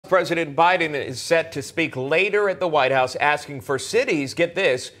President Biden is set to speak later at the White House, asking for cities, get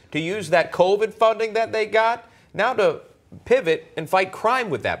this, to use that COVID funding that they got now to pivot and fight crime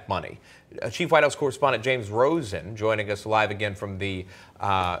with that money. Chief White House correspondent James Rosen joining us live again from the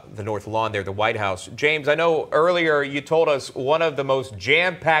North Lawn there, the White House. James, I know earlier you told us one of the most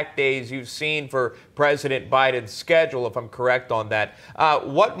jam-packed days you've seen for President Biden's schedule, if I'm correct on that.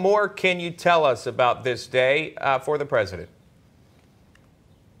 What more can you tell us about this day for the president?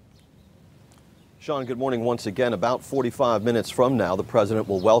 Sean, good morning once again. About 45 minutes from now, the president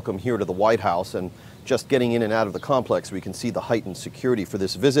will welcome here to the White House, and just getting in and out of the complex, we can see the heightened security for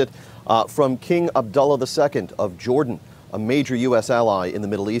this visit from King Abdullah II of Jordan, a major U.S. ally in the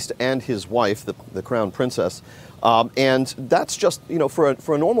Middle East, and his wife, the Crown Princess. And that's just, you know, for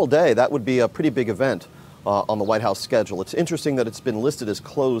a normal day, that would be a pretty big event on the White House schedule. It's interesting that it's been listed as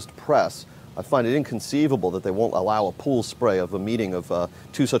closed press. I find it inconceivable that they won't allow a pool spray of a meeting of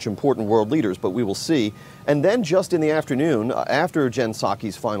two such important world leaders, but we will see. And then just in the afternoon, after Jen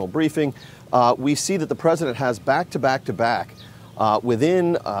Psaki's final briefing, we see that the president has back-to-back-to-back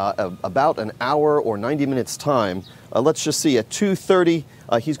within about an hour or 90 minutes time. Let's just see, at 2:30,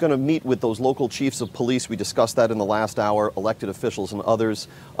 he's going to meet with those local chiefs of police. We discussed that in the last hour, elected officials and others,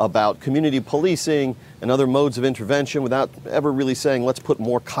 about community policing and other modes of intervention without ever really saying, let's put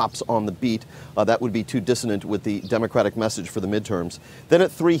more cops on the beat. That would be too dissonant with the Democratic message for the midterms. Then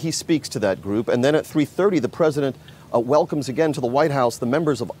at 3, he speaks to that group. And then at 3:30, the president welcomes again to the White House the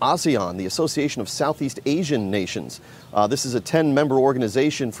members of ASEAN, the Association of Southeast Asian Nations. This is a 10-member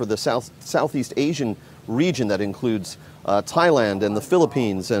organization for the Southeast Asian region that includes Thailand and the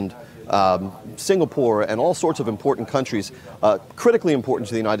Philippines and Singapore and all sorts of important countries, critically important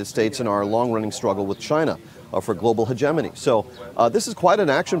to the United States in our long-running struggle with China for global hegemony. So this is quite an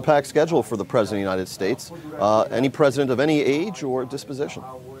action-packed schedule for the President of the United States, any president of any age or disposition.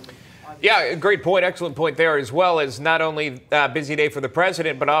 Yeah, great point. Excellent point there, as well as not only a busy day for the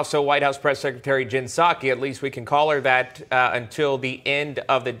president, but also White House Press Secretary Jen Psaki. At least we can call her that until the end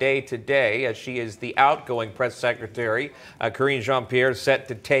of the day today, as she is the outgoing press secretary. Karine Jean-Pierre set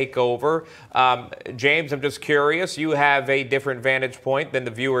to take over. James, I'm just curious. You have a different vantage point than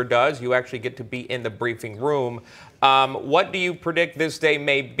the viewer does. You actually get to be in the briefing room. What do you predict this day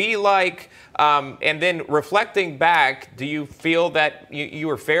may be like? And then reflecting back, do you feel that you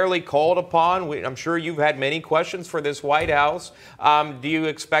were fairly called upon? I'm sure you've had many questions for this White House. Do you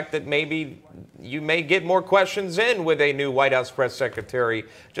expect that maybe you may get more questions in with a new White House press secretary?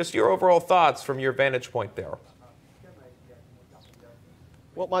 Just your overall thoughts from your vantage point there.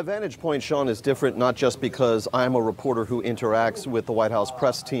 Well, my vantage point, Sean, is different not just because I'm a reporter who interacts with the White House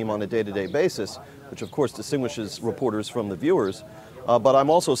press team on a day-to-day basis, which of course distinguishes reporters from the viewers, but I'm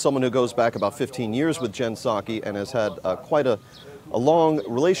also someone who goes back about 15 years with Jen Psaki and has had quite a long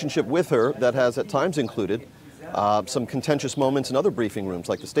relationship with her that has at times included some contentious moments in other briefing rooms,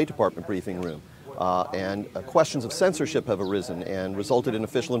 like the State Department briefing room. And questions of censorship have arisen and resulted in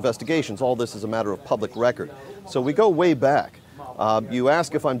official investigations. All this is a matter of public record. So we go way back. You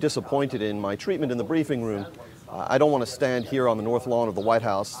ask if I'm disappointed in my treatment in the briefing room. I don't want to stand here on the North Lawn of the White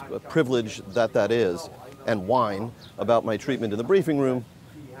House, a privilege that is, and whine about my treatment in the briefing room.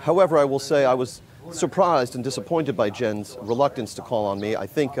 However, I will say I was surprised and disappointed by Jen's reluctance to call on me. I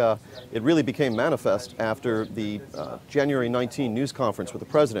think it really became manifest after the January 19 news conference with the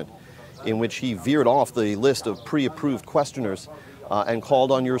president, in which he veered off the list of pre-approved questioners and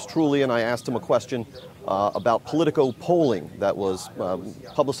called on yours truly, and I asked him a question about Politico polling that was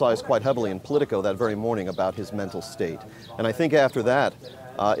publicized quite heavily in Politico that very morning about his mental state. And I think after that,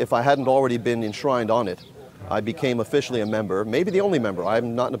 if I hadn't already been enshrined on it, I became officially a member, maybe the only member,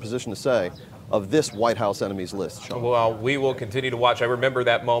 I'm not in a position to say, of this White House enemies list, Sean. Well, we will continue to watch. I remember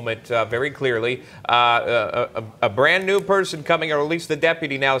that moment very clearly. A brand new person coming, or at least the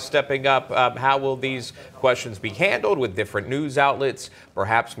deputy now stepping up. How will these questions be handled with different news outlets?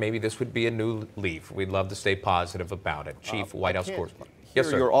 Perhaps maybe this would be a new leaf. We'd love to stay positive about it. Chief White House correspondent. Yes,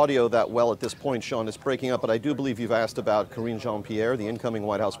 sir. Your audio that well at this point, Sean, is breaking up, but I do believe you've asked about Karine Jean-Pierre, the incoming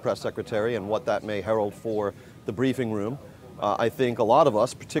White House press secretary, and what that may herald for the briefing room. I think a lot of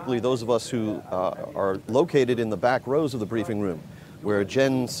us, particularly those of us who are located in the back rows of the briefing room, where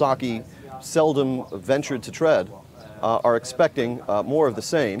Jen Psaki seldom ventured to tread, are expecting more of the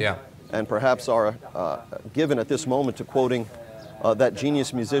same, and perhaps are given at this moment to quoting that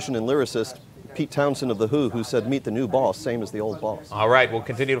genius musician and lyricist, Pete Townsend of The Who said, "Meet the new boss, same as the old boss." All right, we'll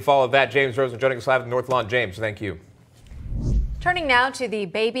continue to follow that. James Rosen joining us live at the North Lawn. James, thank you. Turning now to the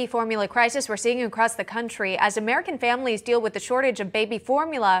baby formula crisis we're seeing across the country as American families deal with the shortage of baby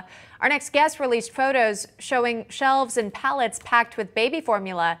formula. Our next guest released photos showing shelves and pallets packed with baby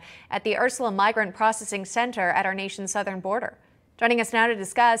formula at the Ursula Migrant Processing Center at our nation's southern border. Joining us now to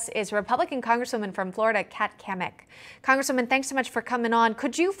discuss is Republican Congresswoman from Florida, Cammack. Congresswoman, thanks so much for coming on.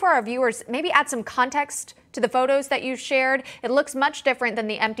 Could you, for our viewers, maybe add some context to the photos that you shared? It looks much different than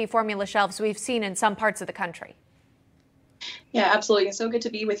the empty formula shelves we've seen in some parts of the country. Yeah, absolutely. It's so good to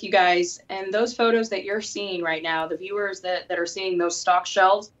be with you guys. And those photos that you're seeing right now, the viewers that are seeing those stock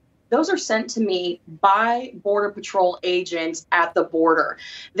shelves, those are sent to me by Border Patrol agents at the border.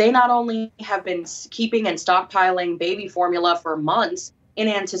 They not only have been keeping and stockpiling baby formula for months in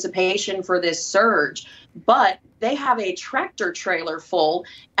anticipation for this surge, but they have a tractor trailer full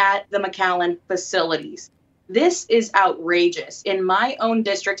at the McAllen facilities. This is outrageous. In my own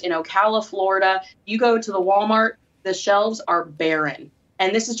district in Ocala, Florida, you go to the Walmart, the shelves are barren.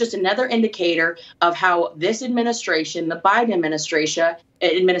 And this is just another indicator of how this administration, the Biden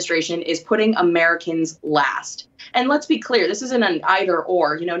administration, is putting Americans last. And let's be clear, this isn't an either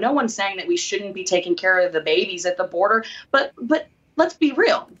or. You know, no one's saying that we shouldn't be taking care of the babies at the border, but let's be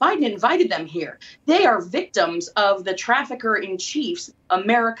real. Biden invited them here. They are victims of the trafficker-in-chief's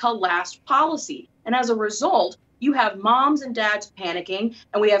America Last policy. And as a result, you have moms and dads panicking,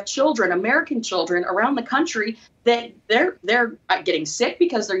 and we have children, American children around the country that they're getting sick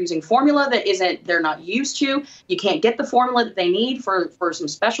because they're using formula that they're not used to. You can't get the formula that they need for some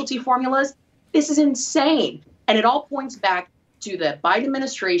specialty formulas. This is insane. And it all points back to the Biden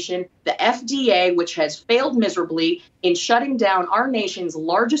administration, the FDA, which has failed miserably in shutting down our nation's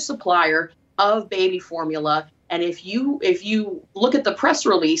largest supplier of baby formula. And if you look at the press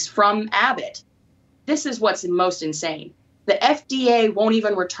release from Abbott, this is what's most insane. The FDA won't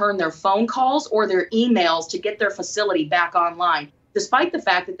even return their phone calls or their emails to get their facility back online, despite the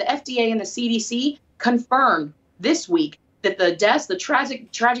fact that the FDA and the CDC confirmed this week that the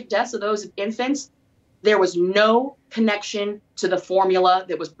tragic deaths of those infants, there was no connection to the formula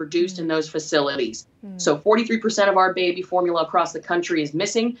that was produced in those facilities. So 43% of our baby formula across the country is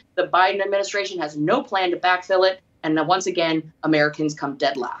missing. The Biden administration has no plan to backfill it. And once again, Americans come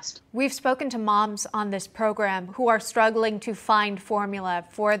dead last. We've spoken to moms on this program who are struggling to find formula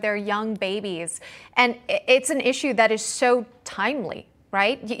for their young babies. And it's an issue that is so timely,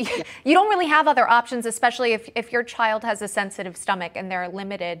 right? You don't really have other options, especially if your child has a sensitive stomach and there are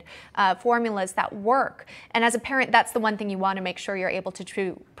limited formulas that work. And as a parent, that's the one thing you want to make sure you're able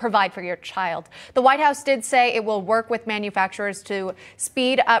to provide for your child. The White House did say it will work with manufacturers to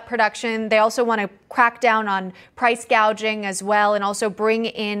speed up production. They also want to crack down on price gouging as well, and also bring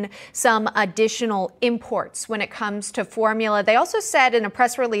in some additional imports when it comes to formula. They also said in a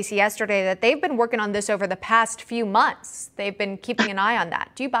press release yesterday that they've been working on this over the past few months. They've been keeping an eye on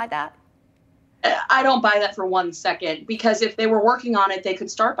that. Do you buy that? I don't buy that for 1 second, because if they were working on it, they could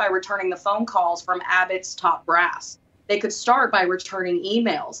start by returning the phone calls from Abbott's top brass. They could start by returning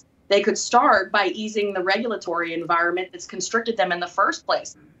emails. They could start by easing the regulatory environment that's constricted them in the first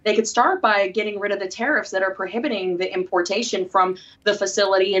place. They could start by getting rid of the tariffs that are prohibiting the importation from the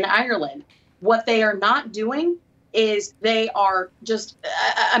facility in Ireland. What they are not doing is they are just,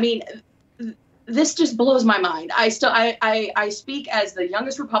 this just blows my mind. I speak as the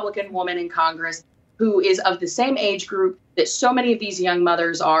youngest Republican woman in Congress who is of the same age group that so many of these young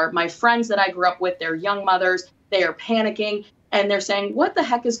mothers are. My friends that I grew up with, they're young mothers. They are panicking and they're saying, what the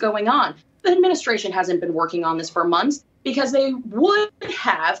heck is going on? The administration hasn't been working on this for months because they would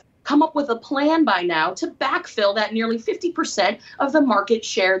have come up with a plan by now to backfill that nearly 50% of the market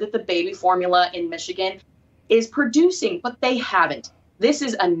share that the baby formula in Michigan is producing, but they haven't. This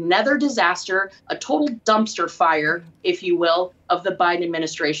is another disaster, a total dumpster fire, if you will, of the Biden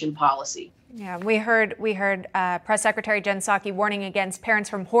administration policy. Yeah, we heard Press Secretary Jen Psaki warning against parents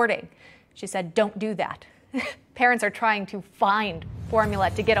from hoarding. She said, don't do that. Parents are trying to find formula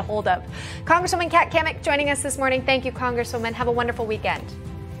to get a hold of. Congresswoman Cammack joining us this morning. Thank you, Congresswoman. Have a wonderful weekend.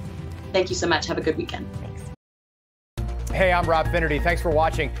 Thank you so much. Have a good weekend. Thanks. Hey, I'm Rob Finnerty. Thanks for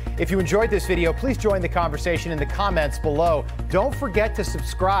watching. If you enjoyed this video, please join the conversation in the comments below. Don't forget to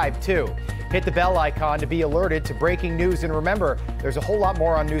subscribe, too. Hit the bell icon to be alerted to breaking news. And remember, there's a whole lot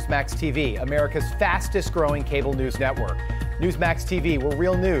more on Newsmax TV, America's fastest growing cable news network. Newsmax TV, we're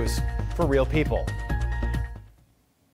real news for real people.